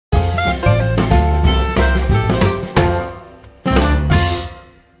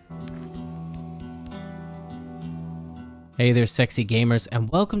Hey there, sexy gamers, and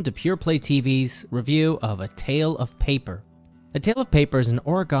welcome to Pure Play TV's review of A Tale of Paper. A Tale of Paper is an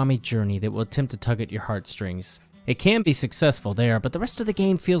origami journey that will attempt to tug at your heartstrings. It can be successful there, but the rest of the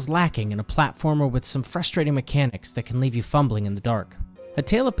game feels lacking in a platformer with some frustrating mechanics that can leave you fumbling in the dark. A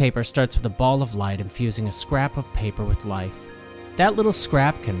Tale of Paper starts with a ball of light infusing a scrap of paper with life. That little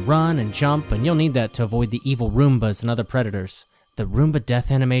scrap can run and jump, and you'll need that to avoid the evil Roombas and other predators. The Roomba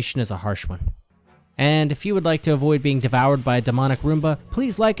death animation is a harsh one. And if you would like to avoid being devoured by a demonic Roomba,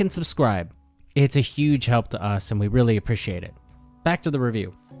 please like and subscribe. It's a huge help to us and we really appreciate it. Back to the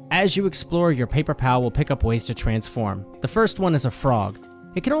review. As you explore, your paper pal will pick up ways to transform. The first one is a frog.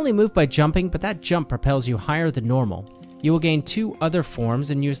 It can only move by jumping, but that jump propels you higher than normal. You will gain 2 other forms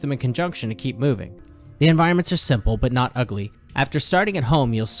and use them in conjunction to keep moving. The environments are simple but not ugly. After starting at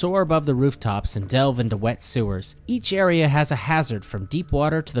home, you'll soar above the rooftops and delve into wet sewers. Each area has a hazard from deep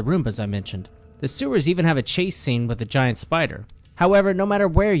water to the Roombas I mentioned. The sewers even have a chase scene with a giant spider. However, no matter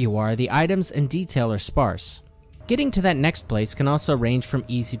where you are, the items and detail are sparse. Getting to that next place can also range from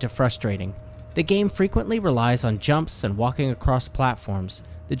easy to frustrating. The game frequently relies on jumps and walking across platforms.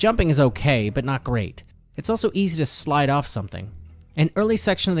 The jumping is okay, but not great. It's also easy to slide off something. An early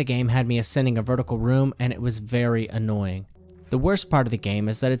section of the game had me ascending a vertical room, and it was very annoying. The worst part of the game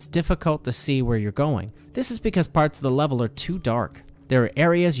is that it's difficult to see where you're going. This is because parts of the level are too dark. There are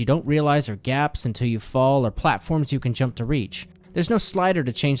areas you don't realize are gaps until you fall, or platforms you can jump to reach. There's no slider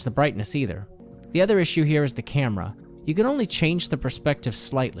to change the brightness either. The other issue here is the camera. You can only change the perspective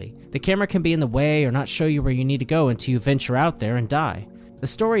slightly. The camera can be in the way or not show you where you need to go until you venture out there and die. The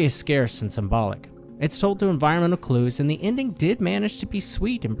story is scarce and symbolic. It's told through environmental clues, and the ending did manage to be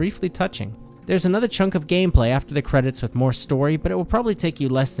sweet and briefly touching. There's another chunk of gameplay after the credits with more story, but it will probably take you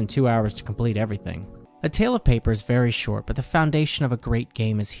less than 2 hours to complete everything. A Tale of Paper is very short, but the foundation of a great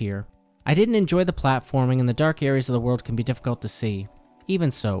game is here. I didn't enjoy the platforming, and the dark areas of the world can be difficult to see.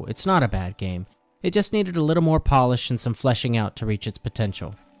 Even so, it's not a bad game. It just needed a little more polish and some fleshing out to reach its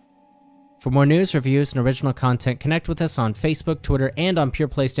potential. For more news, reviews, and original content, connect with us on Facebook, Twitter, and on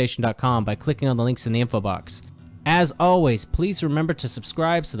PurePlayStation.com by clicking on the links in the info box. As always, please remember to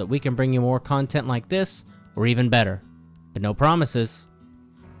subscribe so that we can bring you more content like this, or even better. But no promises.